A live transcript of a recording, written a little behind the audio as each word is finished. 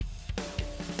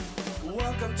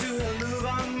Welcome to the Lou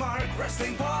and Mark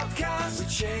Wrestling Podcast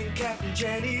with Shane, Captain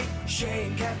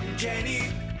Jenny,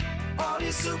 all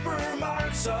your super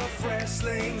marks of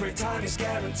wrestling. Free time is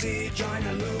guaranteed. Join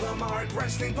the Lou and Mark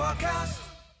Wrestling Podcast.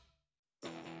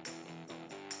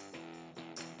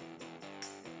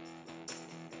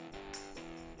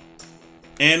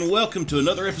 And welcome to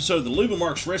another episode of the Lou and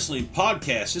Mark's Wrestling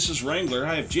Podcast. This is Wrangler.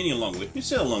 I have Jenny along with me.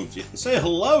 Say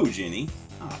hello, Jenny.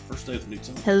 First day of the new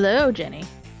time. Hello, Jenny.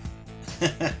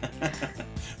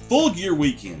 Full Gear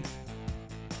Weekend.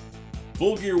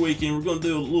 Full Gear Weekend. We're going to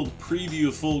do a little preview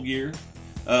of Full Gear.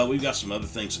 We've got some other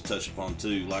things to touch upon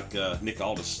too, like Nick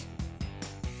Aldis.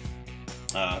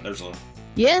 Nick Aldis.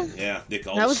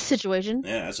 That was a situation.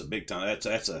 Yeah, that's a big time.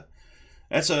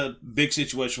 That's a big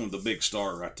situation with a big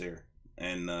star right there,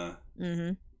 and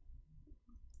and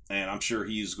I'm sure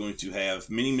he's going to have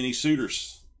many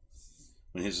suitors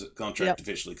when his contract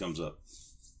officially comes up.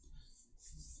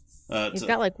 He's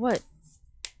got like what?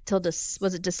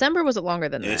 Was it December? Or was it longer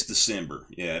than that? It's December.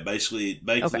 Yeah, basically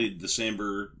okay.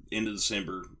 December, end of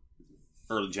December,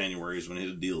 early January is when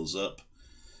his deal is up.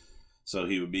 So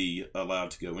he would be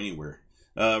allowed to go anywhere.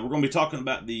 We're going to be talking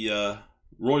about the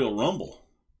Royal Rumble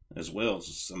as well.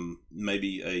 Some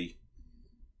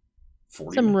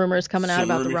rumors coming out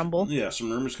about the Rumble. Yeah,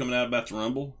 some rumors coming out about the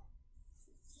Rumble.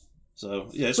 So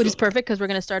yeah, which is perfect because we're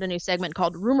going to start a new segment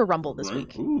called Rumor Rumble this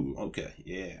week. Ooh, okay,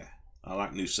 yeah, I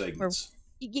like new segments.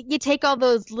 You take all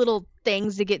those little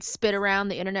things that get spit around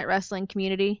the internet wrestling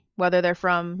community, whether they're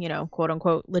from, quote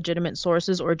unquote legitimate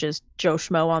sources or just Joe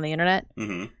Schmo on the internet,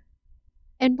 and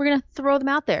we're going to throw them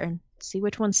out there and see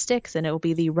which one sticks, and it will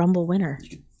be the Rumble winner.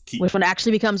 Which one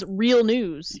actually becomes real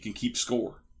news. You can keep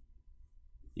score.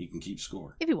 If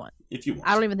you want.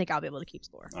 I don't even think I'll be able to keep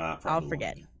score. I'll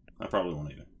forget. I probably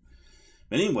won't even.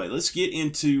 But anyway, let's get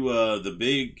into the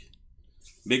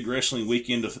big wrestling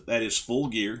weekend. That is Full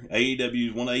Gear.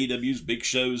 AEW, one of AEW's big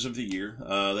shows of the year.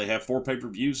 They have 4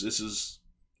 pay-per-views. This is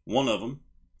one of them.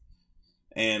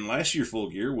 And last year Full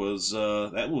Gear was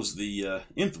the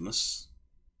infamous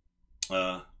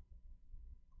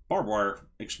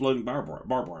exploding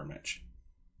barbed wire match.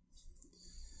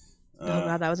 Oh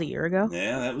God, that was a year ago?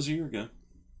 Yeah, that was a year ago.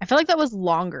 I feel like that was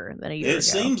longer than a year ago. It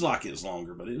seems like it was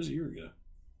longer, but it was a year ago.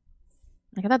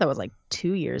 Like I thought that was like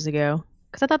 2 years ago.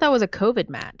 Because I thought that was a COVID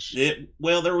match.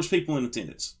 Well, there was people in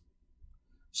attendance.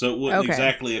 So it wasn't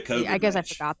exactly a COVID match. I guess I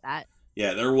forgot that.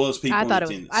 Yeah, there was people in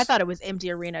attendance. I thought it was empty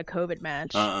arena COVID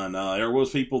match. No, there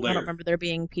was people there. I don't remember there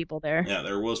being people there. Yeah,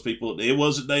 there was people. It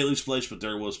was at Daly's place, but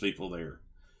there was people there.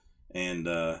 And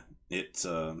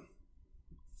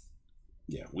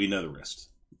we know the rest.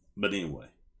 But anyway,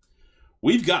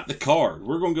 we've got the card.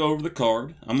 We're going to go over the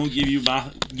card. I'm going to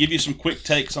give you some quick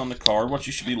takes on the card, what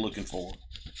you should be looking for.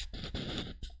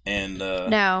 And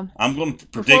now I'm going to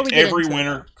predict every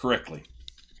winner correctly.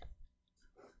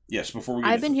 Yes, before we get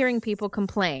I've been hearing people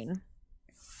complain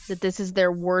that this is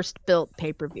their worst built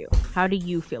pay-per-view. How do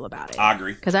you feel about it? I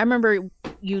agree. Because I remember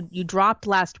you dropped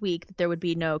last week that there would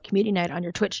be no community night on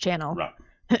your Twitch channel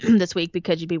this week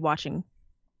because you'd be watching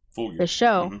the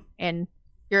show, and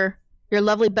your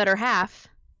lovely better half.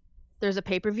 There's a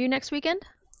pay-per-view next weekend,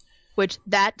 which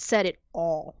that said it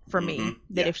all for me.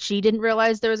 That if she didn't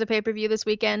realize there was a pay-per-view this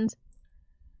weekend,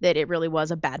 that it really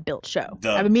was a bad built show.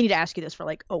 I've been meaning to ask you this for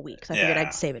like a week, so I figured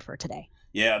I'd save it for today.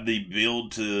 Yeah, the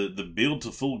build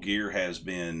to Full Gear has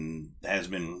been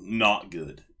not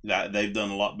good. They've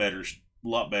done a lot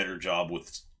better job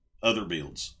with other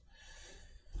builds.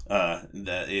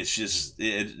 It's just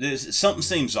something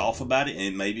seems off about it,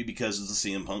 and maybe because of the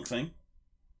CM Punk thing.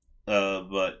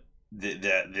 But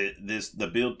the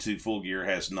build to Full Gear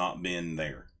has not been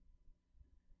there.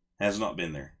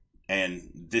 And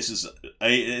this is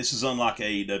unlike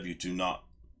AEW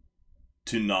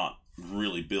to not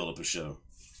really build up a show.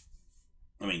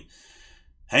 I mean,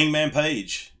 Hangman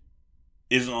Page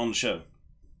isn't on the show.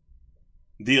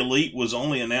 The Elite was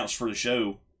only announced for the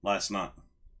show last night.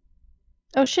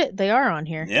 Oh shit, they are on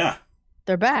here. Yeah.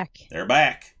 They're back.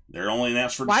 They're only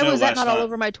announced for the show last night. Why was that not all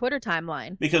over my Twitter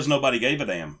timeline? Because nobody gave a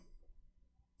damn.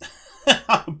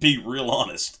 I'll be real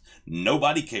honest.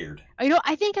 Nobody cared.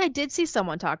 I think I did see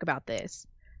someone talk about this.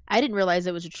 I didn't realize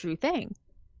it was a true thing.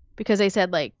 Because they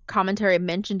said, like, commentary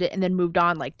mentioned it and then moved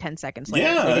on, like, 10 seconds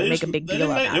later. Yeah, they didn't make a big deal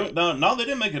about it. No, they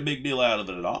didn't make a big deal out of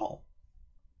it at all.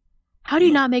 How do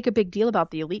you not make a big deal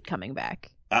about the Elite coming back?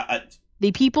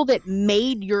 The people that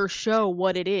made your show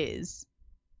what it is.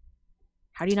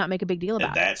 How do you not make a big deal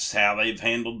about it? That's how they've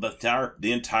handled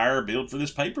the entire build for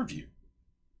this pay-per-view.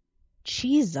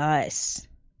 Jesus.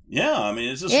 Yeah, I mean,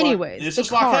 it's just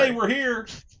Anyways, like, hey, we're here.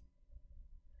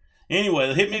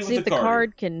 Anyway, hit me with the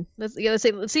card. Let's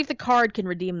see if the card can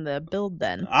redeem the build.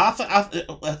 Then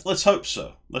let's hope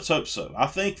so. Let's hope so. I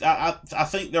think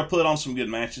they'll put on some good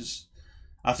matches.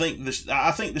 I think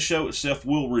the show itself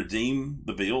will redeem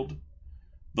the build,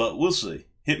 but we'll see.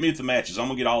 Hit me with the matches. I'm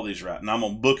gonna get all these right, and I'm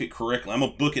gonna book it correctly. I'm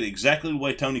gonna book it exactly the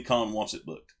way Tony Khan wants it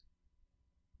booked.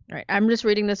 All right, I'm just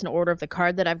reading this in order of the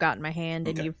card that I've got in my hand,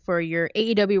 and for your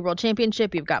AEW World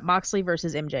Championship, you've got Moxley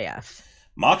versus MJF.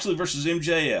 Moxley versus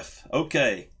MJF.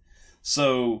 Okay,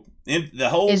 so the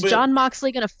whole John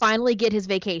Moxley going to finally get his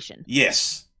vacation?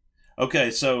 Yes.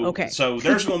 Okay, so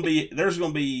there's going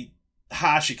to be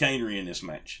high chicanery in this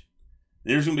match.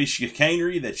 There's going to be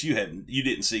chicanery that you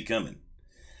didn't see coming.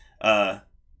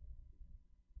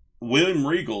 William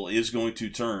Regal is going to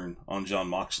turn on John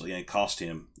Moxley and cost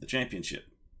him the championship.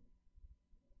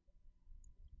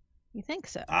 You think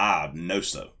so? I know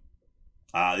so.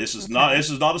 This is not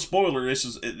a spoiler. This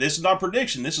is not a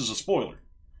prediction. This is a spoiler.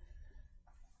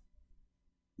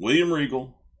 William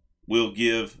Regal will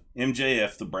give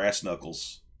MJF the brass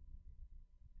knuckles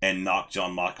and knock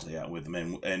John Moxley out with him,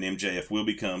 and MJF will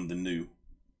become the new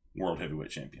World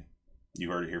Heavyweight Champion. You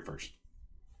heard it here first.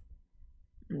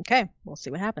 Okay, we'll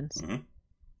see what happens. Mm-hmm.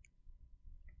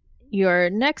 Your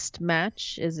next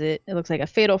match it looks like a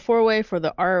fatal 4-way for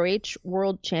the ROH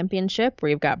World Championship, where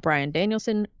you've got Bryan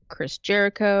Danielson, Chris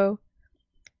Jericho,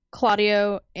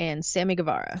 Claudio, and Sammy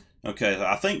Guevara. Okay,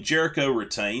 I think Jericho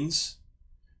retains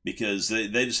because they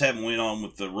just haven't went on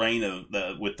with the reign of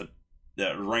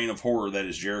reign of horror that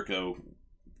is Jericho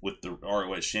with the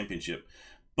ROH Championship.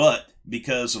 But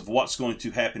because of what's going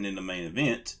to happen in the main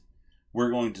event,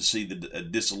 we're going to see the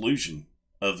dissolution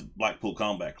of Blackpool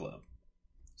Combat Club.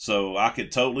 So I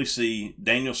could totally see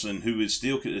Danielson, who is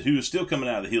still coming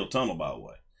out of the heel tunnel, by the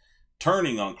way,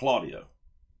 turning on Claudio.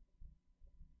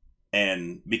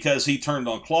 And because he turned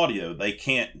on Claudio, they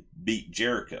can't beat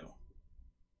Jericho.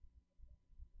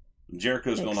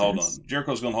 Jericho's going to hold on.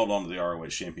 Jericho's going to hold on to the ROH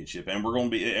Championship, and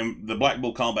the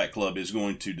Blackpool Combat Club is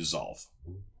going to dissolve.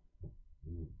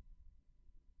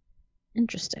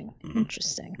 Interesting. Mm-hmm.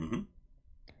 Interesting. Mm-hmm.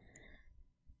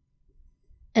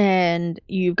 And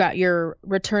you've got your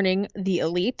returning the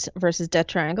Elite versus Death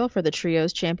Triangle for the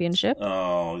Trios Championship.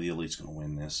 Oh, the Elite's going to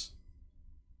win this.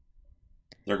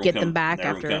 They're going to get them back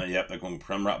after. They're going to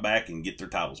come right back and get their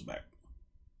titles back.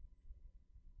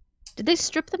 Did they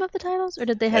strip them of the titles, or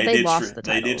did they lost the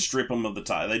titles? They did strip them of the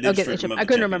title. They did strip them of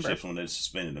the championships when they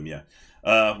suspended them. Yeah,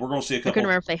 we're going to see a couple. I couldn't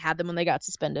remember if they had them when they got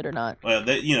suspended or not. Well,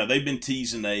 they've been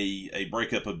teasing a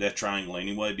breakup of Death Triangle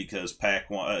anyway because Pac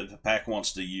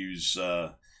wants to use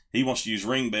he wants to use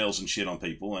ring bells and shit on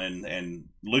people, and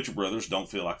Lucha Brothers don't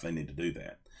feel like they need to do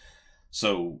that.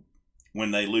 So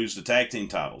when they lose the tag team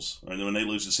titles, or when they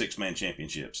lose the 6-man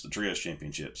championships, the Trios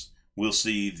championships, we'll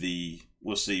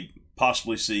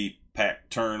possibly see Pac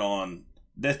turn on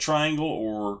Death Triangle,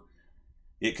 or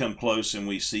it come close and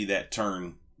we see that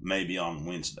turn maybe on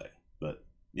Wednesday. But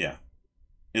yeah,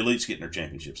 Elite's getting their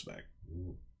championships back.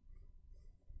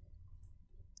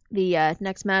 The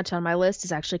next match on my list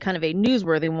is actually kind of a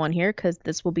newsworthy one here, because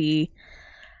this will be,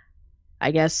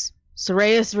 I guess,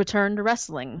 Saraya's return to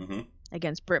wrestling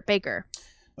against Britt Baker.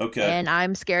 Okay. And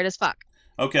I'm scared as fuck.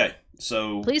 Okay,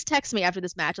 so please text me after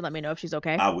this match and let me know if she's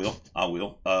okay. I will.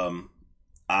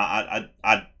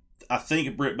 I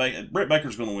think Britt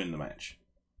Baker's going to win the match,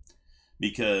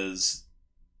 because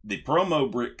the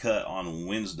promo Britt cut on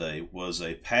Wednesday was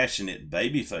a passionate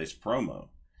babyface promo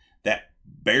that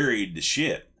buried the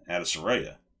shit out of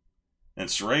Saraya, and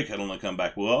Saraya could only come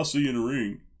back, well, I'll see you in the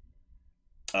ring.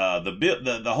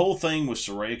 The whole thing with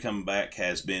Saraya coming back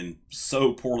has been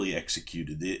so poorly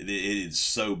executed. It is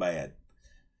so bad,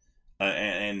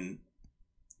 and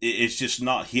it's just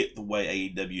not hit the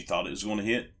way AEW thought it was going to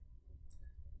hit.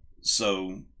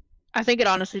 So I think it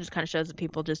honestly just kind of shows that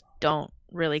people just don't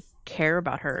really care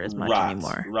about her as much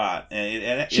anymore. Right.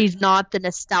 And she's not the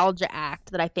nostalgia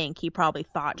act that I think he probably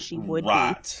thought she would be.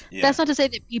 Yeah. That's not to say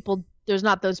that there's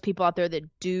not those people out there that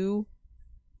do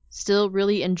still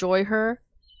really enjoy her.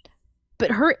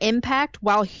 But her impact,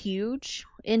 while huge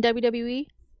in WWE,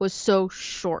 was so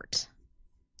short.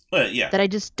 Yeah. That I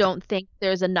just don't think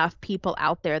there's enough people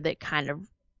out there that kind of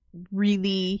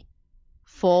really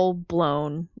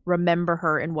full-blown remember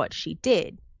her and what she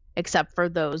did, except for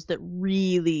those that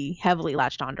really heavily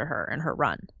latched onto her and her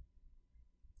run.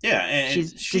 Yeah,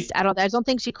 and I don't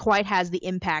think she quite has the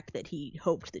impact that he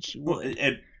hoped that she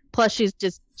would. Plus,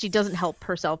 she doesn't help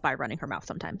herself by running her mouth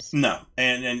sometimes. No,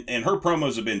 and her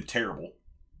promos have been terrible.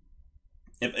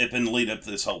 If in the lead up to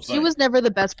this whole thing, she was never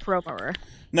the best promoer.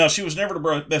 No, she was never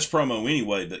the best promo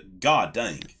anyway. But god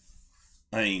dang,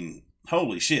 I mean,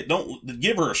 Holy shit! Don't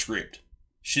give her a script.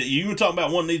 Shit, you talk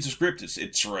about one needs a script. It's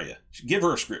Saraya. Give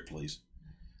her a script, please.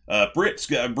 Britt's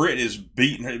just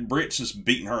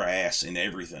beating her ass in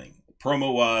everything,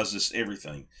 promo wise, just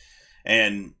everything.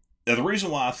 And the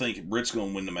reason why I think Britt's going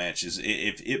to win the match is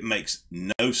if it makes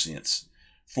no sense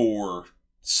for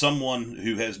someone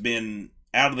who has been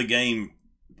out of the game,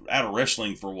 out of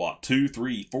wrestling for what, 2,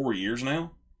 3, 4 years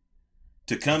now,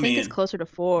 to come in. It's closer to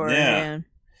 4. Yeah. Man.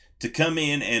 To come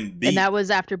in and beat. And that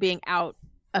was after being out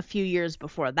a few years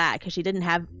before that, because she didn't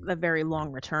have a very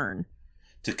long return.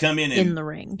 To come in the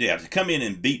ring. Yeah, to come in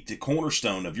and beat the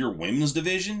cornerstone of your women's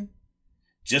division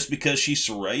just because she's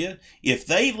Saraya. If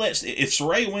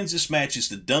Saraya wins this match, it's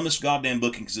the dumbest goddamn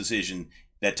booking decision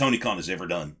that Tony Khan has ever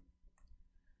done.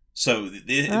 So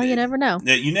you never know.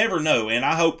 You never know, and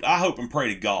I hope and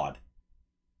pray to God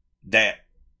that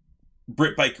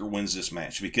Britt Baker wins this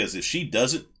match, because if she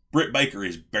doesn't, Britt Baker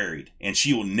is buried and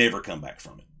she will never come back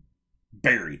from it.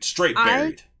 Buried, straight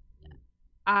buried.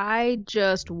 I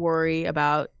just worry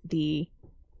about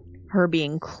her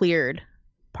being cleared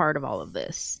part of all of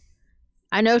this.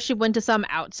 I know she went to some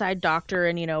outside doctor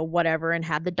and, whatever, and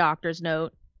had the doctor's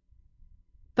note.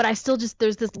 But I still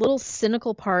there's this little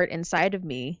cynical part inside of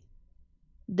me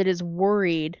that is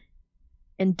worried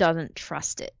and doesn't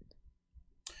trust it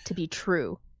to be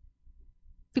true.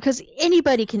 Because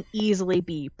anybody can easily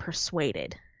be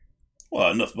persuaded.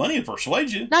 Well, enough money to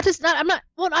persuade you.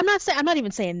 I'm not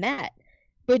even saying that.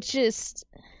 But just,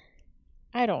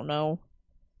 I don't know.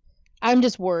 I'm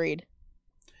just worried.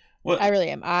 I really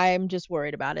am. I'm just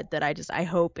worried about it, that I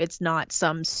hope it's not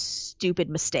some stupid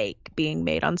mistake being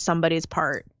made on somebody's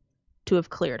part to have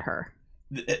cleared her.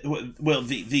 Well,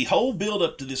 the whole build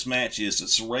up to this match is that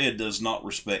Saraya does not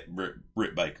respect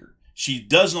Britt Baker. She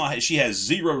has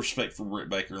zero respect for Britt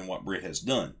Baker and what Britt has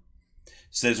done.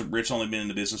 Says that Britt's only been in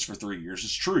the business for 3 years.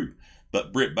 It's true.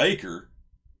 But Britt Baker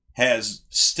has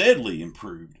steadily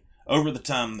improved over the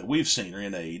time that we've seen her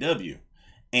in AEW.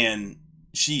 And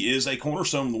she is a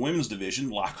cornerstone of the women's division,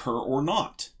 like her or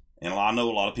not. And I know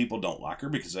a lot of people don't like her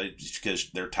because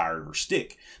they're tired of her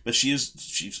stick. But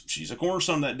she's a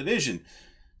cornerstone of that division.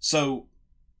 So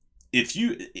if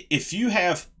you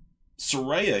have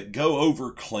Saraya go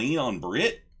over clean on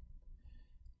Britt,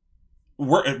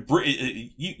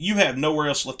 you have nowhere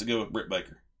else left to go with Britt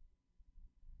Baker.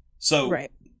 So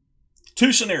right.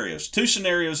 Two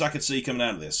scenarios I could see coming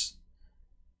out of this.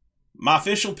 My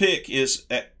official pick is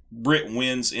that Britt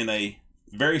wins in a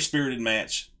very spirited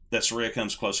match that Saraya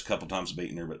comes close a couple times to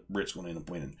beating her, but Britt's going to end up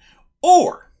winning.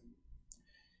 Or,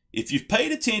 if you've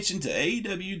paid attention to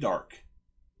AEW Dark,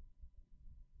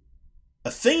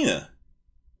 Athena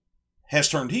has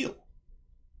turned heel.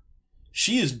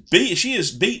 She is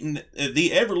beaten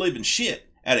the ever-living shit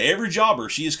out of every jobber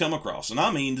she has come across. And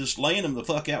I mean, just laying them the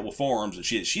fuck out with forearms and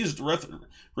shit. She is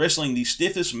wrestling the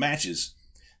stiffest matches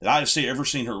that I have ever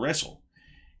seen her wrestle.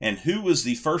 And who was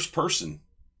the first person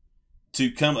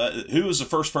to come? Who was the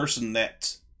first person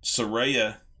that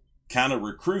Saraya kind of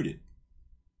recruited?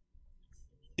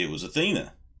 It was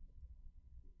Athena.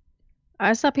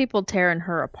 I saw people tearing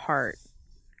her apart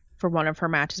for one of her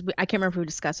matches. I can't remember if we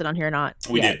discussed it on here or not.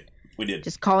 We did.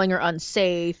 Just calling her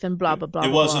unsafe and blah blah blah.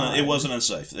 It wasn't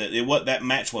unsafe. That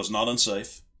match was not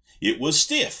unsafe. It was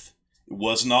stiff. It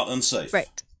was not unsafe.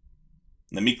 Right.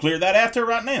 Let me clear that out there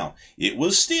right now. It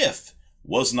was stiff.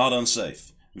 Was not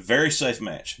unsafe. Very safe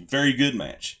match. Very good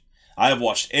match. I have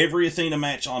watched every Athena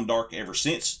match on Dark ever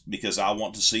since because I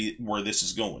want to see where this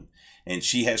is going. And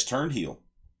she has turned heel.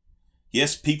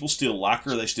 Yes, people still like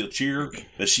her. They still cheer her.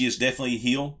 But she is definitely a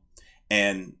heel.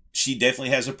 And she definitely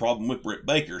has a problem with Britt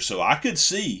Baker. So I could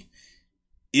see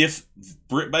if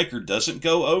Britt Baker doesn't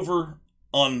go over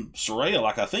on Saraya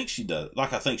like I think she does,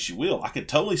 like I think she will, I could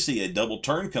totally see a double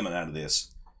turn coming out of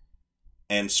this.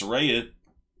 And Saraya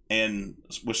and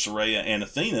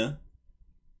Athena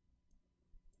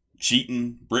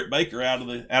cheating Britt Baker out of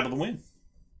the win.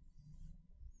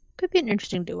 Could be an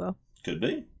interesting duo. Could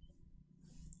be.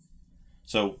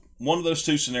 So one of those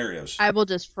two scenarios. I will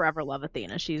just forever love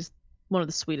Athena. She's one of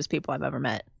the sweetest people I've ever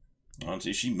met.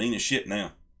 Honestly, she's mean as shit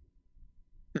now.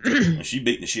 She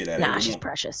beating the shit out of everyone. She's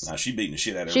precious. She beating the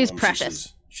shit out of everyone. She's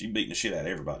precious. She beating the shit out of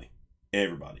everybody.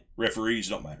 Everybody. Referees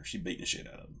don't matter. She beating the shit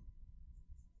out of them.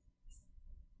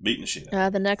 Beating the shit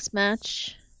out. The next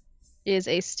match is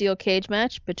a steel cage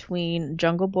match between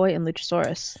Jungle Boy and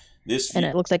Luchasaurus. And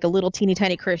it looks like a little teeny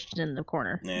tiny Christian in the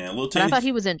corner. Yeah, a little teeny. But I thought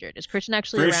he was injured. Is Christian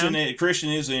actually around?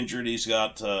 Christian is injured. He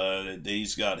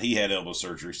had elbow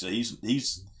surgery, so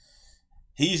he's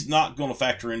not going to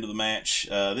factor into the match.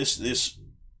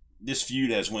 This feud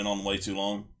has went on way too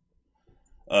long.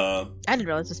 I didn't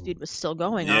realize this feud was still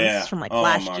going on. This is from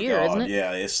last year, God. isn't it?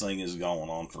 Yeah, this thing is going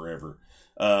on forever.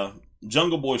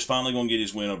 Jungle Boy's finally going to get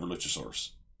his win over Luchasaurus.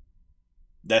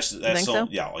 That's so?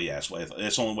 Yeah, that's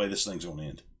the only way this thing's going to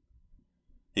end.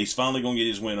 He's finally going to get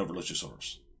his win over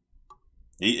Luchasaurus.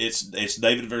 It's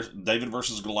David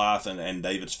versus Goliath, and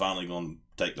David's finally going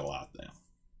to take Goliath down.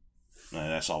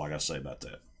 And that's all I got to say about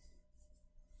that.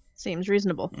 Seems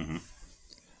reasonable. Mm-hmm.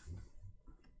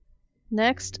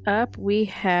 Next up, we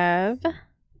have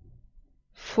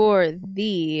for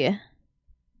the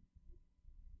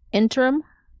interim,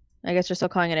 I guess you're still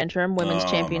calling it interim, women's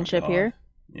championship here.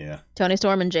 Yeah. Toni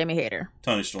Storm and Jamie Hayter.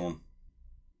 Toni Storm.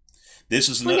 This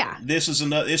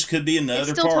could be another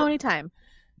it's still part. Toni time.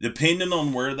 Depending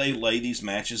on where they lay these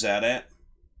matches out at,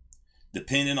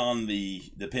 depending on the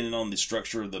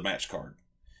structure of the match card.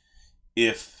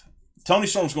 If Toni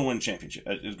Storm's going to win the championship,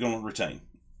 is going to retain,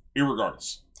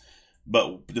 irregardless.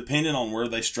 But depending on where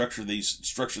they structure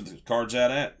the cards out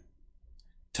at,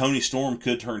 Toni Storm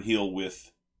could turn heel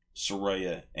with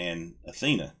Saraya and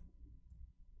Athena,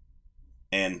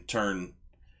 and turn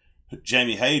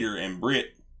Jamie Hayter and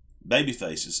Britt baby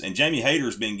faces. And Jamie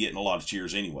Hayter's been getting a lot of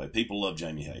cheers anyway. People love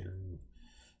Jamie Hayter,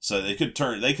 so they could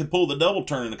pull the double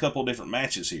turn in a couple of different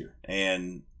matches here,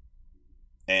 and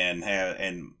have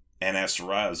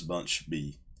Saraya's bunch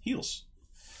be heels.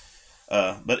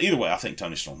 But either way, I think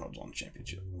Toni Storm holds on the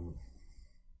championship.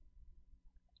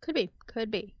 Could be.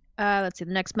 Let's see.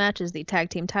 The next match is the tag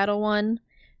team title one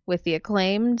with the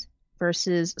Acclaimed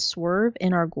versus Swerve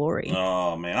in Our Glory.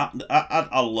 Oh man,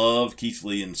 I love Keith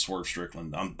Lee and Swerve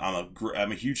Strickland. I'm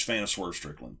a huge fan of Swerve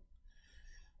Strickland.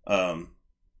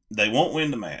 They won't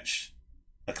win the match.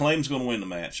 Acclaim's going to win the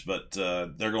match, but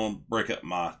they're going to break up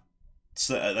my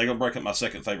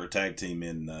second favorite tag team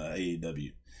in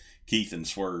AEW, Keith and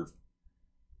Swerve.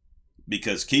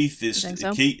 Because Keith is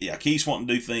Keith's wanting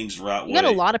to do things the right way. You got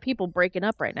a lot of people breaking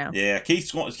up right now. Yeah,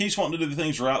 Keith's wanting to do the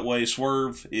things the right way.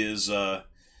 Swerve is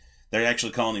they're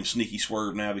actually calling him Sneaky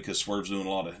Swerve now because Swerve's doing a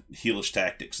lot of heelish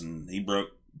tactics, and he broke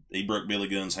Billy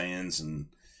Gunn's hands, and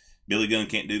Billy Gunn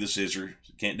can't do the scissor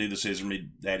me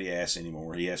daddy ass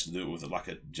anymore. He has to do it with like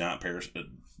a giant pair of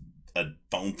a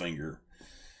foam finger.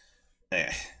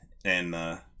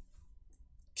 And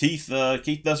Keith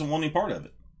doesn't want any part of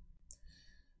it.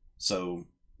 So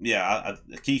yeah,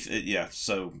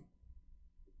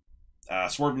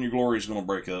 Swerve in Your Glory is going to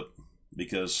break up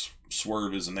because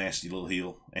Swerve is a nasty little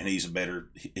heel, and he's a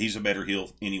better heel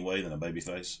anyway than a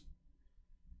babyface.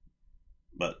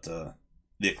 But the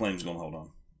Acclaim's going to hold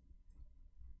on.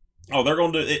 Oh, they're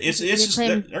going to do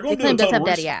they're going to do a total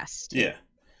reset. Ass,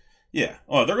 yeah.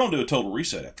 Oh, they're going to do a total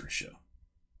reset after the show.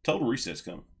 Total reset's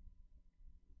coming.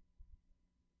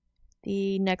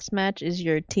 The next match is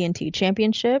your TNT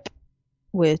Championship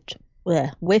with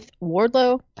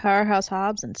Wardlow, Powerhouse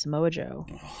Hobbs, and Samoa Joe.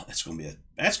 Oh, that's gonna be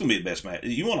the best match.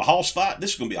 You want a hoss fight?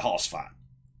 This is gonna be a hoss fight.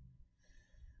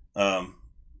 I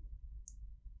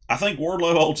think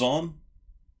Wardlow holds on,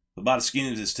 but by the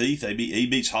skin of his teeth, he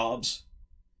beats Hobbs.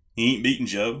 He ain't beating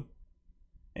Joe,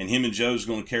 and him and Joe's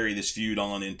going to carry this feud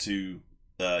on into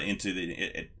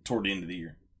toward the end of the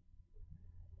year.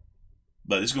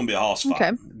 But it's going to be a hoss fight.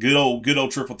 Okay. Good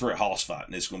old triple threat hoss fight,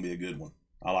 and it's going to be a good one.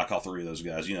 I like all three of those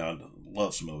guys. You know, I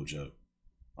love Samoa Joe.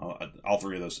 All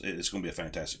three of those. It's going to be a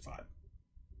fantastic fight.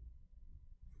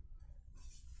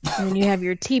 And then you have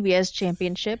your TBS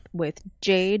Championship with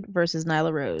Jade versus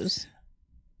Nyla Rose.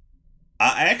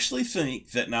 I actually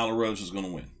think that Nyla Rose is going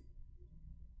to win.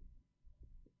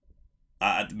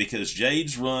 Because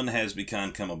Jade's run has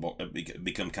become kind of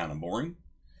boring.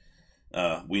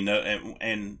 We know,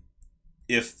 and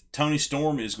if Toni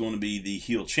Storm is going to be the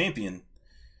heel champion,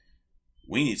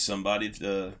 we need somebody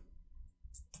to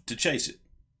chase it.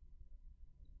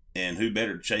 And who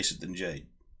better to chase it than Jade?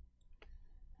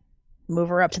 Move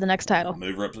her up to the next title.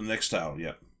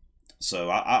 Yep. So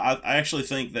I actually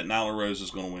think that Nyla Rose is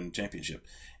going to win the championship.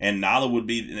 And Nyla would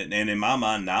be, and in my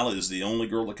mind, Nyla is the only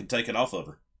girl that can take it off of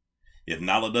her. If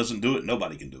Nyla doesn't do it,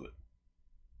 nobody can do it.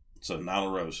 So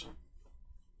Nyla Rose.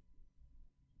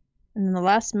 And then the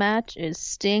last match is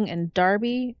Sting and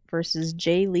Darby versus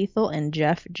Jay Lethal and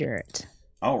Jeff Jarrett.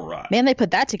 All right. Man, they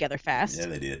put that together fast. Yeah,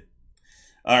 they did.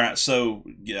 All right, so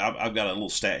yeah, I've got a little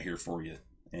stat here for you,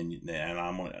 and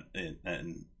I'm gonna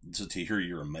and to hear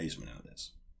your amazement out of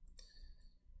this.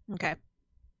 Okay.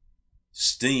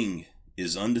 Sting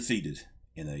is undefeated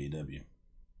in AEW.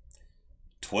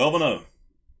 12-0.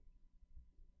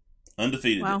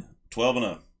 Undefeated. Wow.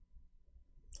 12-0.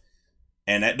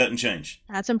 And that doesn't change.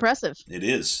 That's impressive. It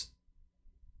is.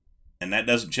 And that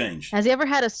doesn't change. Has he ever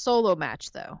had a solo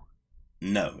match, though?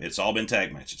 No, it's all been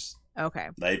tag matches. Okay.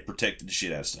 They protected the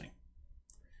shit out of Sting.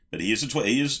 But he is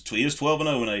 12-0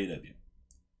 in AEW.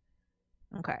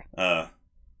 Okay.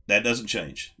 That doesn't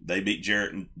change. They beat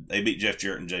Jeff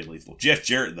Jarrett and Jay Lethal. Jeff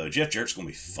Jarrett's gonna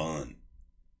be fun.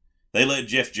 They let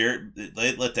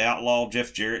the outlaw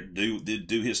Jeff Jarrett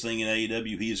do his thing in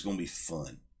AEW. He is gonna be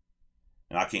fun.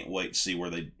 And I can't wait to see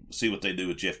what they do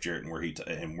with Jeff Jarrett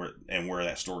and where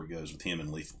that story goes with him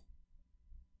and Lethal.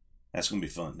 That's gonna be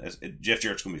fun. Jeff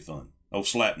Jarrett's gonna be fun. Oh,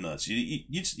 slap nuts!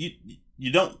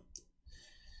 You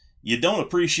don't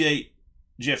appreciate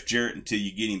Jeff Jarrett until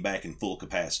you get him back in full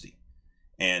capacity.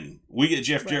 And we get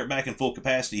Jeff Jarrett back in full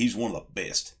capacity. He's one of the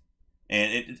best.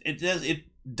 And it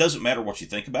doesn't matter what you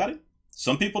think about him.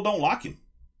 Some people don't like him.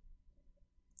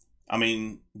 I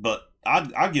mean, but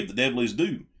I give the devil his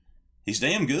due. He's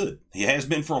damn good. He has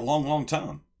been for a long, long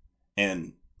time.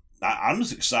 And I'm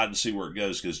just excited to see where it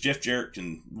goes because Jeff Jarrett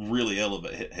can really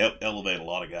help elevate a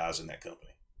lot of guys in that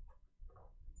company.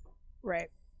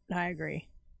 Right. I agree.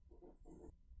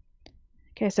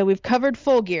 Okay, so we've covered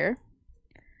Full Gear.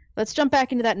 Let's jump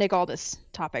back into that Nick Aldis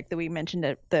topic that we mentioned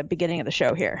at the beginning of the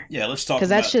show here. Yeah, let's talk because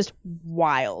that's just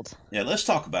wild. Yeah, let's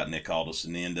talk about Nick Aldis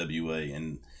and the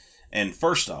NWA. And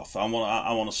first off, I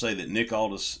want to say that Nick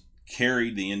Aldis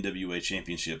carried the NWA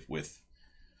championship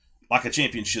like a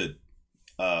champion should.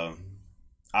 I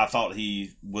thought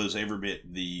he was every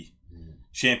bit the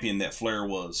champion that Flair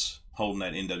was holding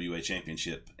that NWA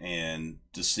championship, and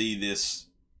to see this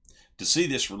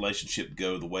relationship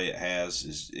go the way it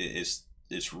has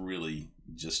it's really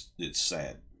just, it's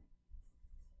sad.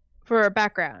 For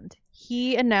background,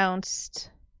 he announced,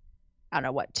 I don't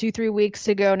know what, 2-3 weeks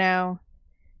ago now,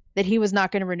 that he was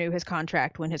not going to renew his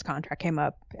contract when his contract came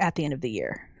up at the end of the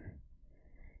year.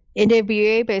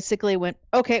 NWA basically went,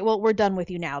 okay, well, we're done with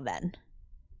you now then,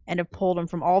 and have pulled him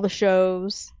from all the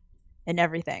shows and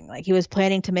everything. Like, he was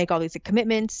planning to make all these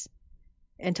commitments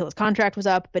until his contract was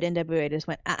up, but NWA just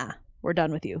went, we're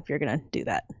done with you if you're going to do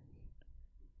that.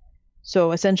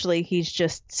 So essentially, he's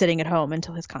just sitting at home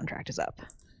until his contract is up.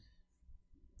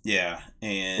 Yeah,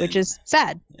 which is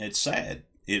sad. It's sad.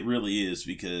 It really is,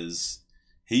 because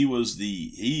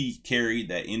he carried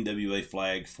that NWA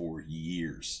flag for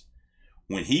years.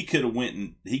 When he could have went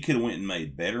and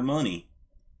made better money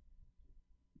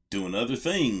doing other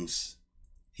things,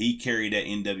 he carried that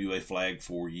NWA flag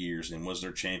for years and was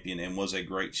their champion and was a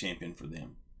great champion for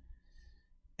them.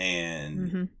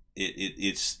 And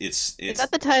it's is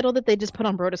that the title that they just put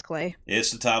on Brodus Clay?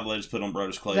 It's the title they just put on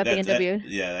Brodus Clay. Is that the NWA?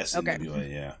 Yeah, that's the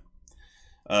NWA.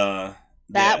 Yeah.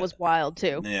 That was wild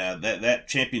too. Yeah, that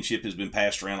championship has been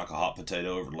passed around like a hot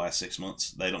potato over the last 6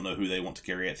 months. They don't know who they want to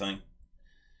carry that thing.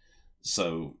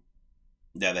 So,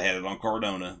 yeah, they had it on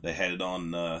Cardona. They had it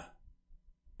on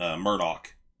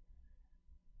Murdoch.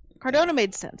 Cardona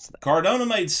made sense, though. Cardona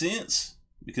made sense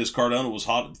because Cardona was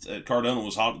hot. Cardona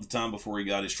was hot at the time before he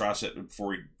got his tricep.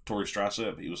 Before he tore his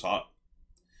tricep, he was hot.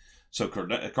 So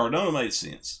Cardona made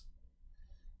sense.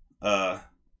 But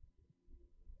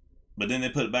then they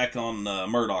put it back on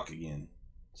Murdoch again.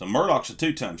 So Murdoch's a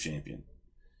 2-time champion,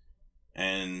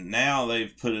 and now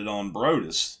they've put it on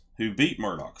Brodus, who beat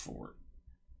Murdoch for it.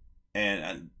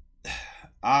 And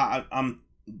I'm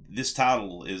this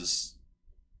title is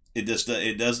it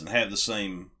doesn't have the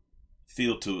same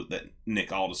feel to it that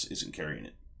Nick Aldis isn't carrying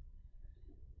it.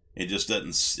 It just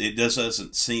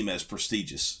doesn't seem as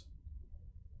prestigious.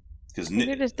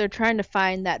 Because they're trying to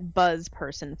find that buzz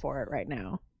person for it right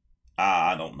now.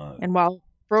 I don't know. And while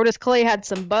Brodus Clay had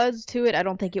some buzz to it, I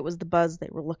don't think it was the buzz they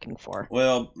were looking for.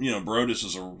 Well, Brodus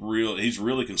is he's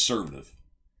really conservative.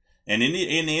 And in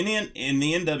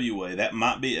the NWA,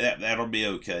 that'll be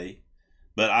okay.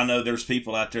 But I know there's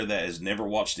people out there that has never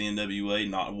watched the NWA,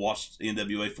 not watched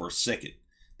NWA for a second,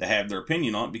 that have their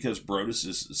opinion on it because Brodus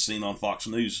is seen on Fox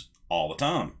News all the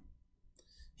time.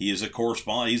 He is a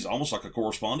correspondent. He's almost like a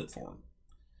correspondent for him.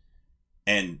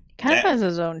 And kind of has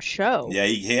his own show. Yeah,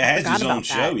 he has his own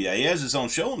show. Yeah, he has his own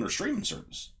show on their streaming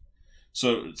service.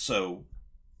 So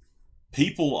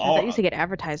people all used to get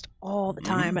advertised all the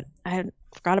time, and I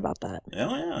forgot about that.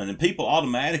 Yeah, and then people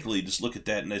automatically just look at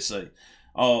that and they say,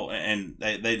 "Oh," and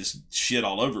they just shit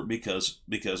all over it because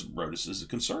Brodus is a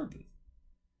conservative.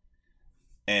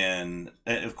 And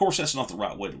of course, that's not the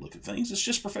right way to look at things. It's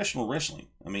just professional wrestling.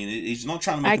 I mean, he's not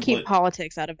trying to make. I keep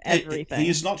politics out of everything.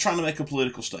 He's not trying to make a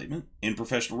political statement in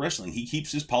professional wrestling. He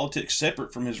keeps his politics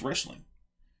separate from his wrestling,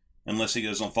 unless he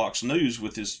goes on Fox News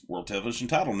with his World Television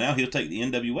title. Now he'll take the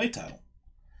NWA title,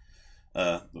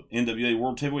 the NWA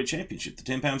World Heavyweight Championship, the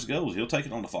 10 pounds of gold. He'll take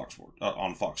it on the Fox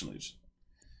News.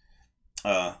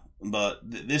 But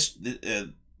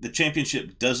the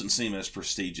championship doesn't seem as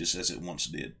prestigious as it once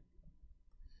did.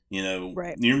 You know,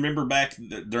 right. You remember back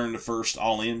during the first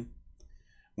All In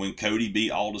when Cody beat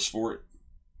Aldis for it,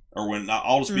 or when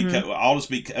Aldis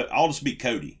beat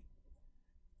Cody.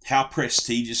 How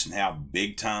prestigious and how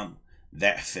big time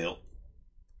that felt,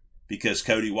 because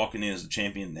Cody walking in as the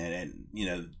champion and you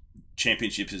know,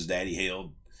 championship his daddy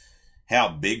held. How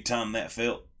big time that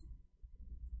felt.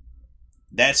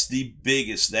 That's the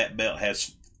biggest that belt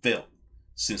has felt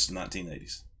since the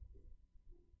 1980s.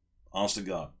 Honest to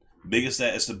God.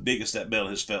 It's the biggest that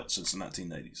belt has felt since the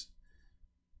 1980s.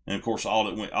 And of course,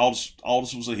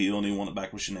 Aldis was a heel and he won it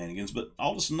back with shenanigans, but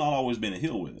Aldis has not always been a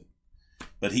heel with it.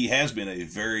 But he has been a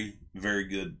very, very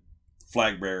good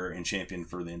flag bearer and champion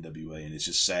for the NWA, and it's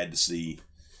just sad to see.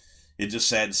 It's just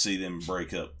sad to see them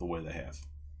break up the way they have.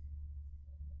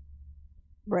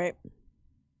 Right.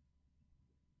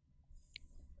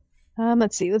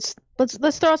 Let's see. Let's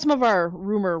throw out some of our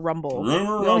rumor rumble.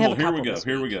 Rumor rumble. Here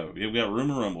we go. We've got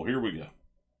rumor rumble. Here we go.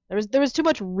 There was too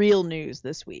much real news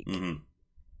this week. Mm-hmm.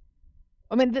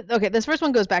 I mean, this first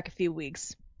one goes back a few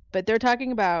weeks, but they're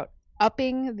talking about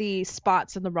upping the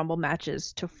spots in the Rumble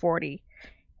matches to 40,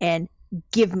 and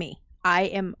I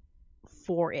am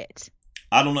for it.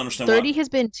 I don't understand 30 has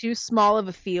been too small of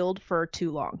a field for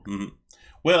too long. Mm-hmm.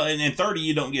 Well, and in 30,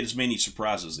 you don't get as many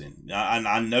surprises in.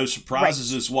 I know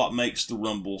surprises is what makes the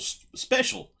Rumble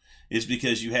special, is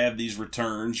because you have these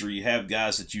returns or you have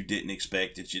guys that you didn't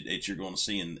expect that you're going to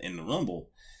see in the Rumble.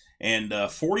 And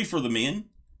 40 for the men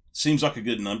seems like a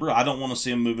good number. I don't want to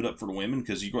see them move it up for the women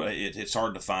because it's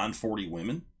hard to find 40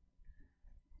 women.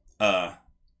 That's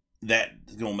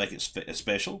going to make it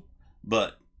special.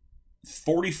 But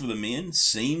 40 for the men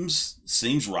seems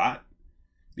right,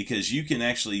 because you can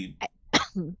actually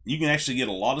get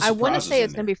a lot of surprises. I want to say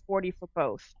it's going to be 40 for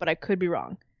both, but I could be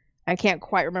wrong. I can't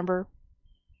quite remember.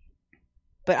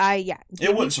 But it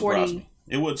wouldn't surprise me.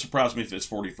 It wouldn't surprise me if it's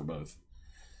 40 for both.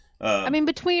 I mean,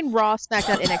 between Raw,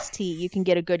 SmackDown, NXT, you can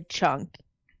get a good chunk,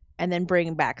 and then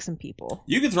bring back some people.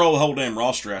 You could throw the whole damn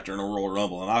roster out there in a Royal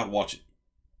Rumble, and I'd watch it.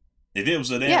 If it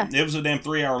was a damn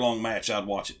 3-hour long match, I'd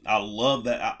watch it. I love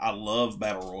that. I love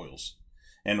battle royals,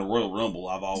 and the Royal Rumble.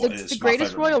 The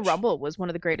greatest Royal Rumble was one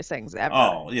of the greatest things ever.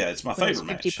 Oh yeah, it's my favorite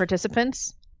match. 50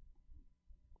 participants.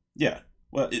 Yeah.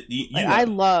 Well,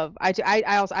 I'm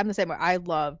the same way. I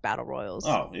love battle royals.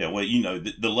 Oh yeah, well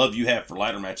the love you have for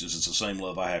ladder matches is the same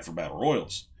love I have for battle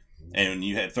royals, and when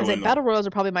you had battle royals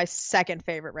are probably my second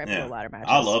favorite right below ladder matches.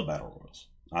 I love battle royals.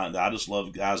 I just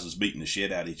love guys that's beating the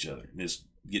shit out of each other and just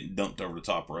getting dumped over the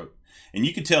top rope, and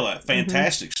you can tell a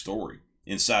fantastic story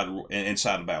inside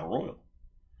a battle royal.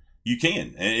 You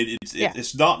can, and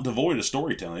it's not devoid of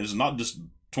storytelling. It's not just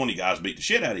 20 guys beat the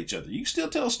shit out of each other. You can still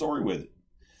tell a story with it.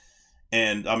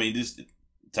 And, I mean, just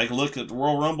take a look at the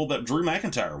Royal Rumble that Drew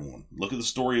McIntyre won. Look at the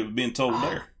story of being told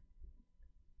there.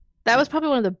 That was probably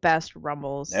one of the best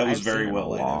Rumbles. That was very well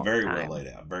laid out. Very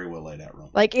well laid out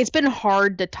Rumble. Like, it's been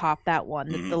hard to top that one.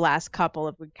 Mm-hmm. The last couple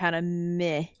of kind of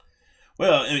meh.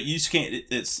 Well, you just can't.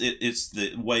 It's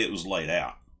the way it was laid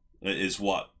out is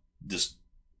what just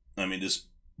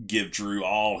give Drew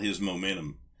all his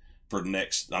momentum for the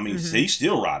next. I mean, he's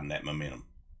still riding that momentum.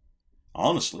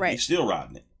 Honestly, he's still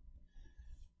riding it.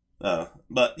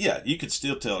 But yeah, you could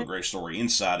still tell a great story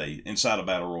inside a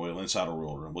battle royal, inside a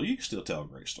Royal Rumble. You can still tell a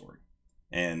great story,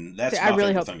 and that's. I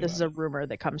really hope this is a rumor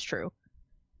that comes true,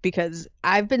 because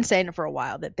I've been saying it for a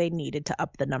while that they needed to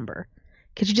up the number,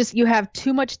 because you have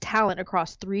too much talent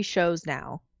across 3 shows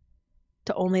now,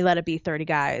 to only let it be 30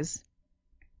 guys,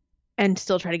 and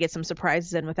still try to get some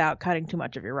surprises in without cutting too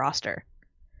much of your roster.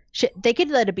 Shit, they could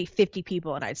let it be 50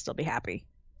 people, and I'd still be happy.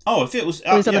 Oh, if it was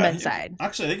at least on the men's side.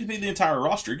 Actually, it could be the entire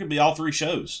roster. It could be all 3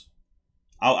 shows.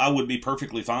 I would be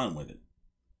perfectly fine with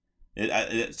it.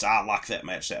 I like that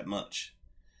match that much.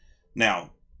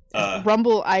 Now,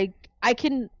 Rumble, I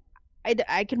can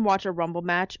watch a Rumble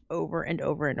match over and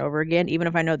over and over again, even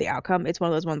if I know the outcome. It's one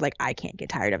of those ones like I can't get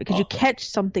tired of it, because you catch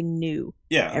something new.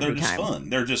 Yeah, they're just fun.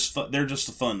 They're just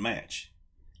a fun match.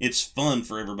 It's fun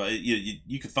for everybody.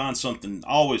 You can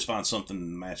always find something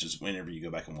in the matches whenever you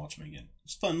go back and watch them again.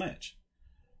 It's a fun match.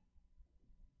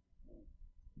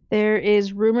 There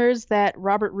is rumors that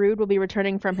Robert Roode will be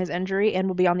returning from his injury and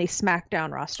will be on the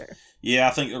SmackDown roster. Yeah,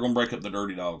 I think they're going to break up the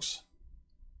Dirty Dogs.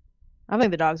 I think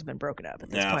the Dogs have been broken up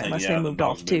at this point, unless they moved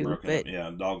off too.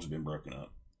 Yeah, Dogs have been broken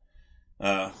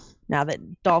up. Now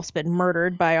that Dolph's been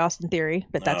murdered by Austin Theory,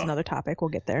 but that's another topic. We'll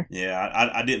get there. Yeah,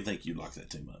 I didn't think you'd like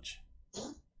that too much.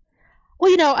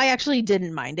 Well, I actually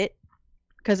didn't mind it,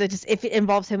 because if it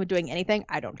involves him doing anything,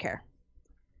 I don't care.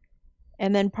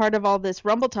 And then part of all this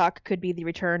Rumble talk could be the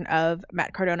return of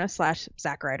Matt Cardona /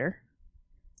 Zack Ryder.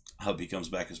 I hope he comes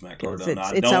back as Matt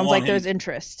Cardona. It sounds like there's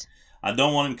interest. I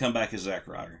don't want him to come back as Zack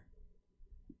Ryder.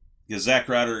 Because Zack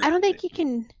Ryder... I don't think he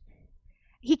can...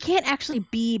 He can't actually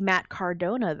be Matt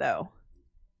Cardona, though.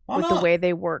 Why with not? The way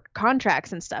they work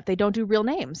contracts and stuff. They don't do real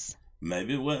names.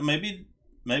 Maybe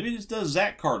it does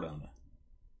Zack Cardona.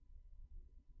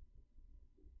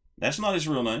 That's not his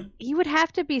real name. He would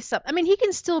have to be some... I mean, he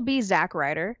can still be Zack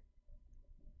Ryder.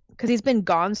 Because he's been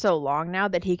gone so long now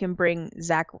that he can bring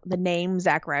the name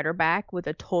Zack Ryder back with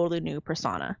a totally new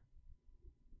persona.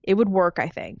 It would work, I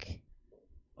think.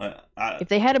 If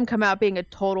they had him come out being a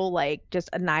total, like,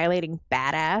 just annihilating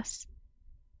badass,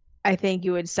 I think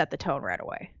you would set the tone right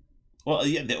away. Well,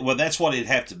 yeah, that's what it'd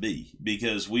have to be,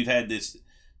 because we've had this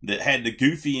that had the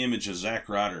goofy image of Zack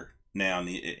Ryder now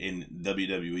in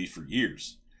WWE for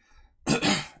years,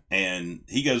 and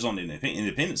he goes on the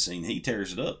independent scene, he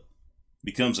tears it up,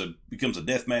 becomes a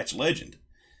deathmatch legend.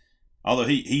 Although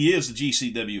he is the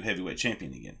GCW heavyweight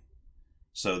champion again,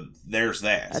 so there's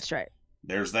that. That's right.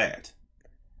 There's that.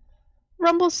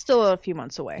 Rumble's still a few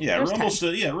months away. Yeah, Rumble's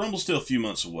still a few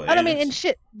months away. But I mean, and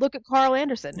shit, look at Carl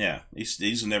Anderson. Yeah,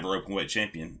 he's a never openweight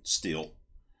champion still,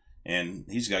 and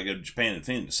he's got to go to Japan and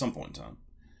defend at some point in time.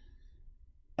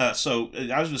 So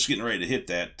I was just getting ready to hit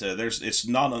that. It's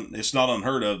not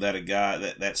unheard of that a guy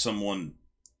that someone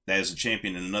that is a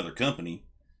champion in another company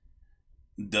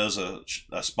does a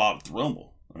spot at the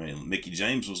Rumble. I mean, Mickie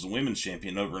James was the women's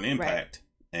champion over in Impact,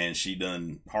 and she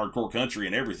done hardcore country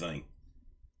and everything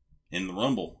in the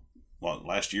Rumble,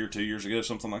 last year, 2 years ago,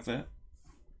 something like that?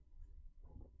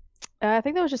 I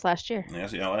think that was just last year.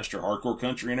 Yeah, last year, hardcore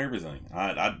country and everything.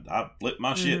 I flipped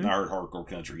my shit and I heard hardcore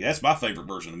country. That's my favorite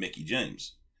version of Mickie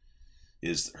James,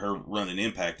 is her running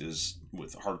Impact is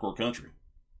with hardcore country.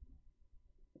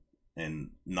 And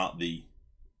not the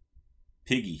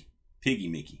piggy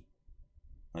Mickie,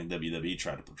 like WWE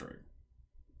tried to portray her.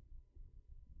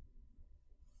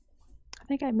 I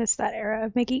think I missed that era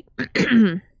of Mickie.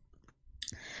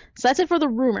 So that's it for the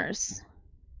rumors.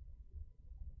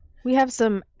 We have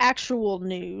some actual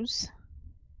news.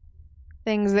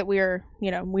 Things that we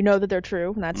know that they're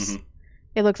true. And that's,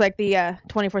 It looks like the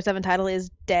 24/7 title is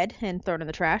dead and thrown in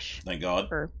the trash. Thank God.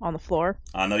 Or on the floor.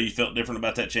 I know you felt different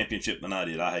about that championship than I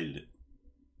did. I hated it.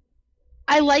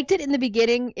 I liked it in the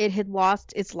beginning. It had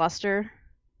lost its luster.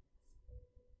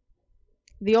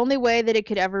 The only way that it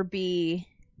could ever be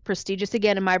prestigious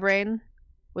again in my brain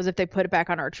was if they put it back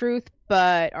on R-Truth,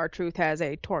 but R-Truth has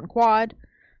a torn quad,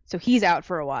 so he's out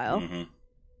for a while.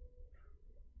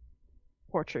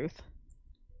 Poor Truth.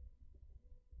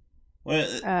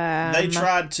 Well, they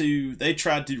tried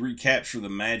to recapture the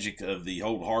magic of the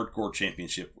old hardcore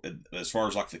championship, as far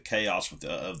as like the chaos of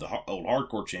the old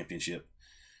hardcore championship,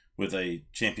 with a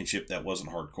championship that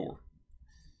wasn't hardcore.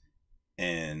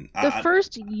 And the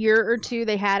first year or two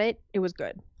they had it, it was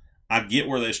good. I get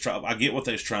what they was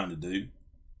trying to do,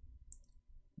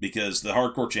 because the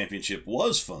hardcore championship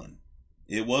was fun.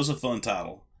 It was a fun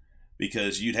title,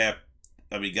 because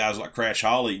guys like Crash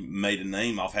Holly made a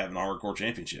name off having the hardcore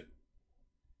championship,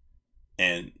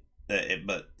 and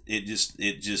but they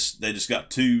just got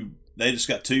too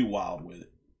wild with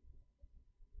it.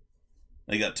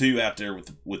 They got too out there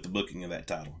with the booking of that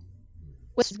title.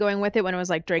 Was going with it when it was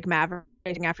like Drake Maverick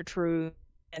racing after Truth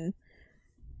and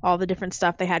all the different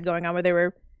stuff they had going on, where they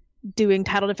were doing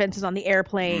title defenses on the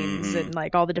airplanes and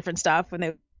like all the different stuff when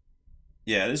they.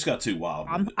 Yeah, this got too wild.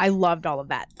 I loved all of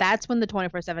that. That's when the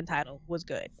 24/7 title was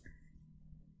good.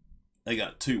 They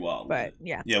got too wild. But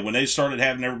yeah, when they started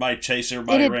having everybody chase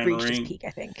everybody around the ring, peak,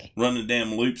 I think, running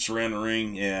damn loops around the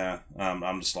ring. Yeah,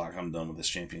 I'm just like, I'm done with this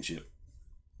championship.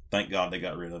 Thank God they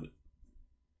got rid of it.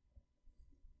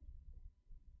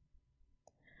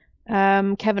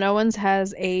 Kevin Owens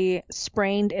has a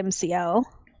sprained MCL.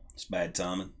 It's bad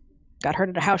timing. Got hurt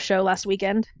at a house show last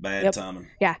weekend. Bad timing.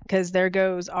 Yeah, because there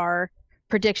goes our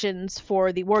predictions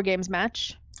for the War Games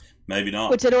match. Maybe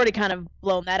not. Which had already kind of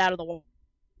blown that out of the wall.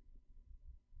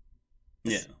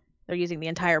 Yeah. They're using the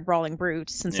entire Brawling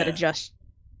Brutes instead of just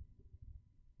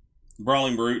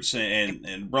Brawling Brutes they're using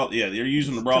the Brawling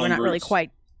Brutes. So we're not really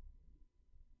quite.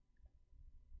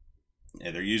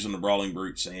 Yeah, they're using the Brawling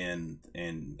Brutes and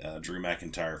Drew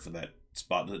McIntyre for that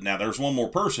spot. Now, there's one more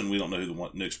person. We don't know who the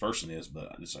next person is,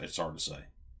 but it's hard to say.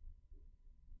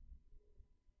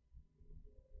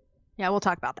 Yeah, we'll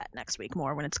talk about that next week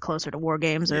more when it's closer to War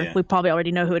Games, or we probably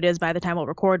already know who it is by the time we'll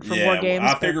record for War Games.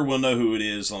 I figure we'll know who it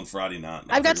is on Friday night.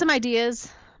 I've got some ideas,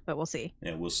 but we'll see.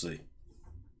 Yeah, we'll see.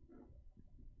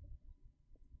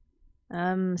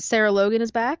 Sarah Logan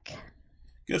is back.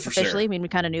 Good for officially. Sarah. I mean, we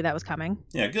kind of knew that was coming.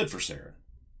 Yeah, good for Sarah.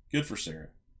 Good for Sarah.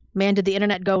 Man, did the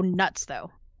internet go nuts, though.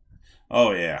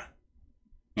 Oh, yeah.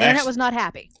 Internet was not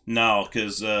happy. No,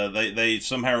 because they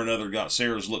somehow or another got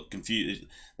Sarah's look confused.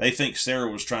 They think Sarah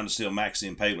was trying to steal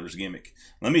Maxie Impaler's gimmick.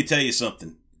 Let me tell you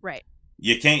something. Right.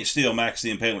 You can't steal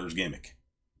Maxie Impaler's gimmick.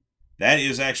 That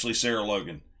is actually Sarah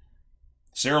Logan.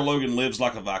 Sarah Logan lives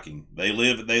like a Viking. They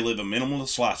live a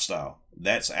minimalist lifestyle.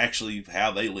 That's actually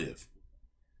how they live.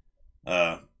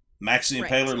 Maxie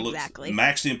Impaler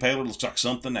looks like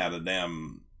something out of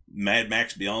damn Mad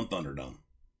Max Beyond Thunderdome.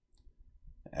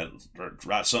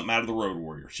 Right, something out of the Road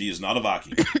Warrior. She is not a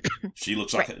Viking. She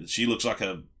looks like she looks like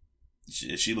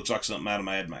something out of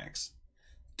Mad Max.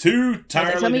 Two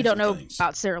entirely tell me you don't know things.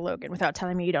 About Sarah Logan without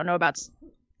telling me you don't know about.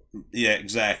 Yeah,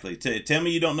 exactly. Tell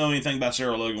me you don't know anything about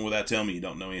Sarah Logan without telling me you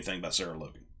don't know anything about Sarah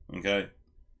Logan. Okay.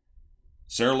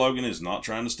 Sarah Logan is not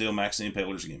trying to steal Maxie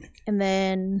Impaler's gimmick. And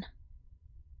then,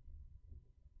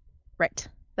 right,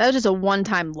 that was just a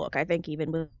one-time look. I think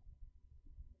even with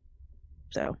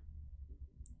so.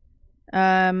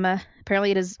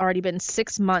 Apparently it has already been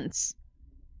 6 months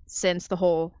since the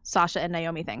whole Sasha and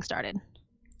Naomi thing started.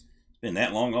 It's been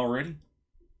that long already?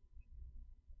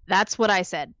 That's what I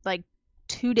said. Like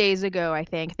 2 days ago, I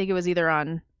think. I think it was either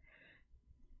on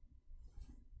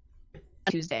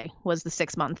Tuesday was the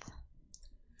 6 month.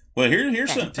 Well,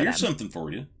 here's something for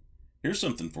you. Here's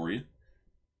something for you.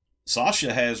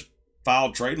 Sasha has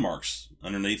filed trademarks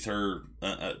underneath her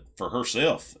for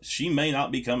herself. She may not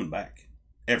be coming back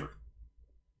ever.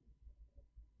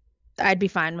 I'd be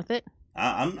fine with it.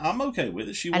 I'm okay with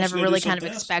it. I never really kind of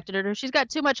expected her. She's got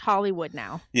too much Hollywood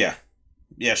now. Yeah.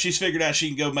 She's figured out she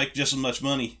can go make just as much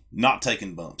money not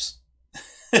taking bumps.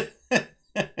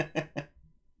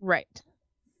 Right.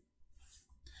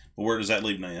 But where does that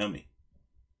leave Naomi?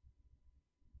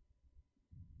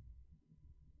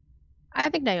 I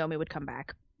think Naomi would come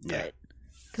back. Yeah.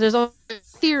 Because there's a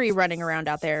theory running around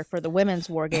out there for the women's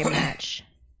War Game match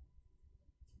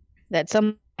that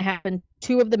something happened.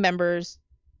 2 of the members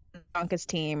of Bianca's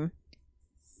team,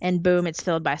 and boom, it's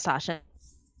filled by Sasha.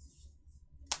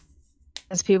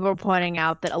 As people were pointing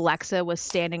out that Alexa was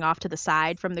standing off to the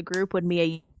side from the group when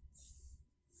Mia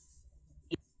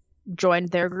joined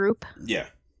their group. Yeah.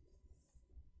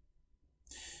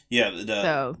 Yeah.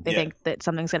 So they think that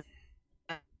something's going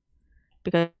to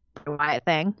because of the Wyatt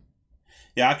thing.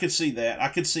 Yeah, I could see that. I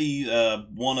could see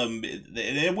one of them.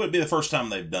 It wouldn't be the first time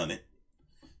they've done it.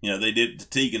 They did it to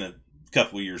Tegan a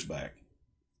couple of years back.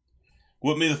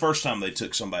 Wouldn't be the first time they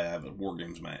took somebody out of a War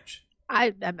Games match.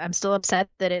 I'm still upset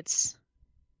that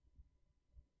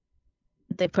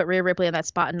they put Rhea Ripley in that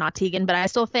spot and not Tegan, but I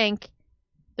still think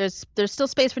there's still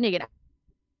space for Negan.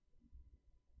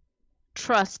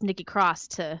 Trust Nikki Cross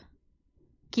to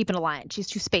keep an alliance. She's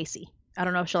too spacey. I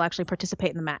don't know if she'll actually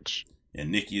participate in the match. And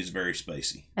Nikki is very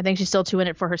spacey. I think she's still too in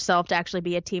it for herself to actually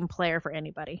be a team player for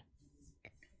anybody.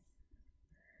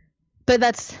 But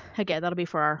that'll be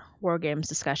for our War Games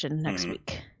discussion next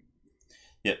week.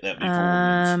 Yep, that'll be for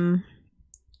War Games.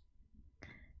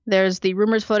 There's the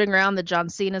rumors floating around that John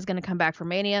Cena is going to come back for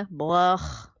Mania. Blah.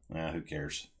 Who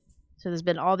cares? So there's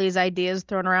been all these ideas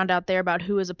thrown around out there about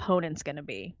who his opponent's going to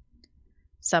be.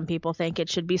 Some people think it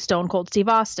should be Stone Cold Steve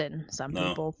Austin. Some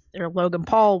people, or Logan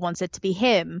Paul, wants it to be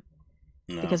him.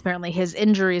 No. Because apparently his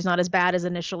injury is not as bad as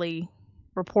initially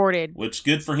reported. Which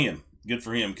good for him. Good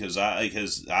for him because I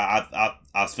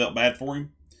felt bad for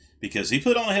him because he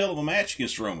put on a hell of a match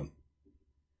against Roman.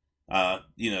 The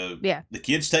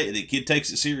kid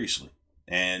takes it seriously,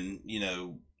 and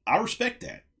I respect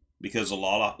that because a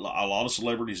lot of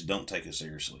celebrities don't take it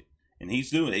seriously, and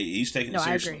he's taking it seriously,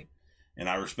 I agree. And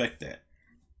I respect that.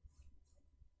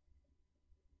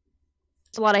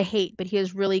 It's a lot of hate, but he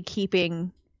is really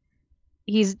keeping.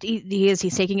 He's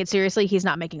taking it seriously. He's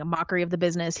not making a mockery of the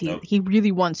business. He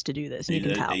really wants to do this. And you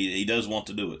can tell he does want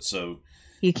to do it. So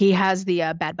he has the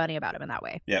Bad Bunny about him in that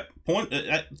way. Yeah.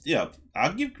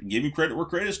 I'll give him credit where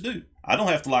credit's due. I don't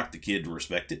have to like the kid to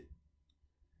respect it.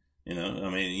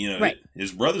 Right.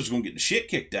 His brother's going to get the shit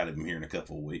kicked out of him here in a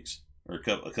couple of weeks or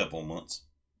a couple of months.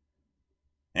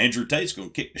 Andrew Tate's going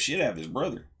to kick the shit out of his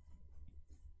brother.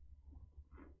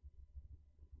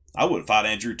 I wouldn't fight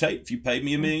Andrew Tate if you paid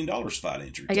me $1 million to fight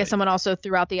Andrew Tate. I guess someone also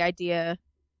threw out the idea.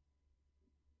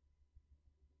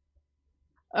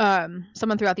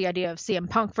 Someone threw out the idea of CM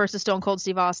Punk versus Stone Cold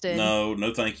Steve Austin.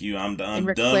 No, thank you. I'm done. And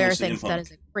Ric Flair with CM Punk. That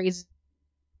is a crazy.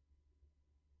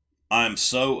 I'm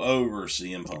so over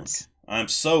CM Punk. Yes. I'm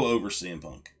so over CM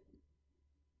Punk.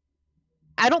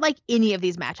 I don't like any of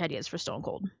these match ideas for Stone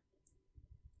Cold.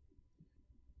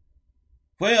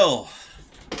 Well,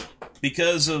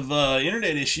 because of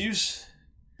internet issues,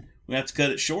 we have to cut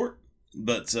it short.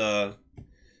 But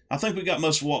I think we got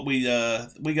most of what we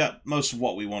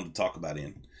wanted to talk about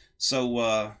in.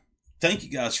 So thank you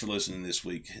guys for listening this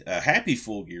week. Happy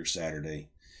Full Gear Saturday.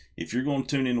 If you're going to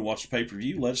tune in to watch the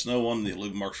pay-per-view, let us know on the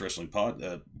Luke Marks Wrestling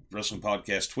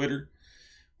Podcast Twitter.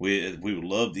 We would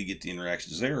love to get the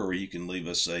interactions there, or you can leave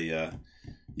us a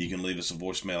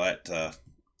voicemail at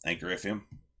Anchor FM,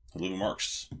 Luke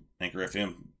Marks,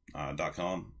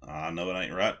 AnchorFM.com. I know it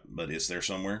ain't right, but it's there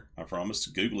somewhere. I promise.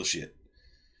 Google the shit.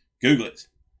 Google it.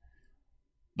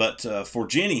 But for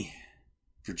Jenny,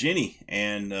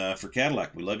 and for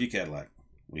Cadillac, we love you, Cadillac.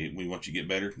 We want you to get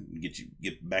better,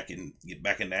 get back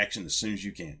into action as soon as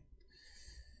you can.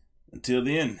 Until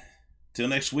then, till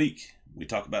next week, we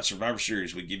talk about Survivor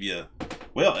Series. We give you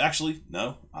actually,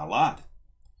 no, I lied.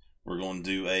 We're going to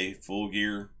do a Full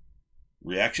Gear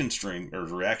reaction stream or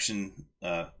reaction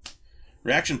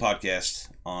podcast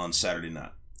on Saturday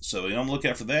night. So be on the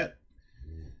lookout for that.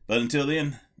 But until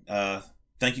then,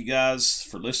 thank you guys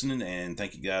for listening, and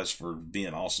thank you guys for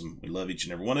being awesome. We love each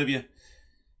and every one of you.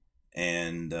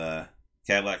 And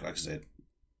Cadillac, like I said,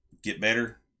 get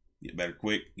better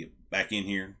quick, get back in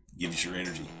here, give us your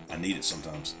energy. I need it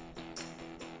sometimes.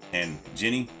 And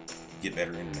Jenny, get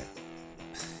better internet.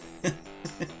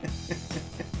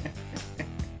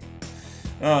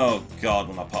 Oh God,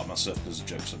 when I pop myself because the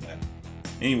joke's so bad.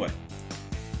 Anyway,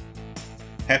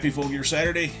 happy Full Gear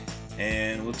Saturday,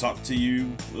 and we'll see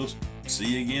you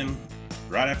again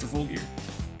right after Full Gear.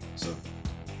 So,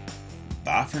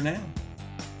 bye for now.